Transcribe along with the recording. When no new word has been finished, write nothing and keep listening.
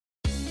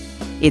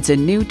It's a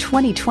new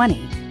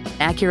 2020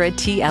 Acura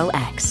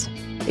TLX.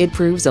 It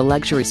proves a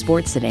luxury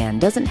sports sedan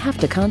doesn't have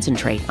to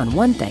concentrate on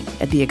one thing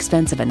at the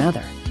expense of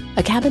another.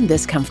 A cabin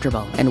this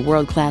comfortable and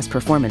world-class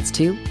performance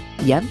too?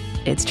 Yep,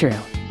 it's true.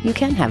 You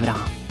can have it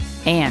all.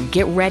 And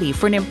get ready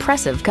for an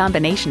impressive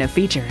combination of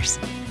features.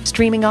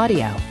 Streaming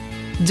audio,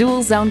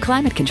 dual zone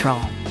climate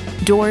control,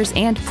 doors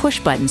and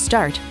push-button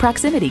start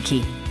proximity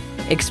key,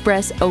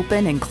 express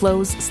open and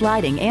close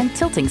sliding and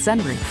tilting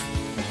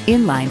sunroof,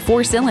 inline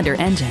 4-cylinder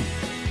engine,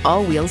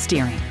 all-wheel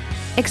steering,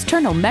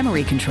 external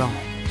memory control,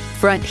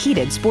 front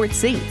heated sports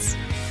seats,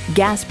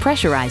 gas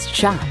pressurized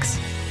shocks,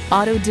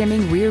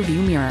 auto-dimming rear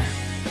view mirror,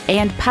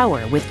 and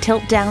power with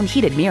tilt-down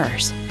heated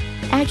mirrors.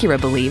 Acura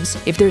believes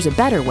if there's a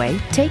better way,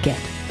 take it.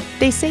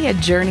 They say a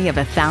journey of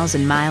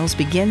 1,000 miles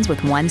begins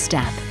with one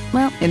step.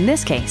 Well, in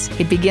this case,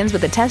 it begins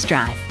with a test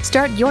drive.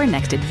 Start your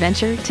next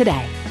adventure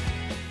today.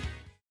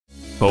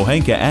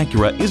 Pohanka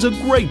Acura is a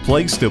great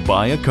place to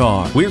buy a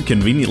car. We're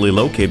conveniently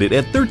located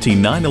at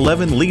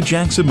 13911 Lee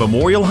Jackson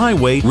Memorial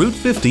Highway, Route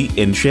 50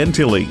 in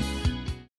Chantilly.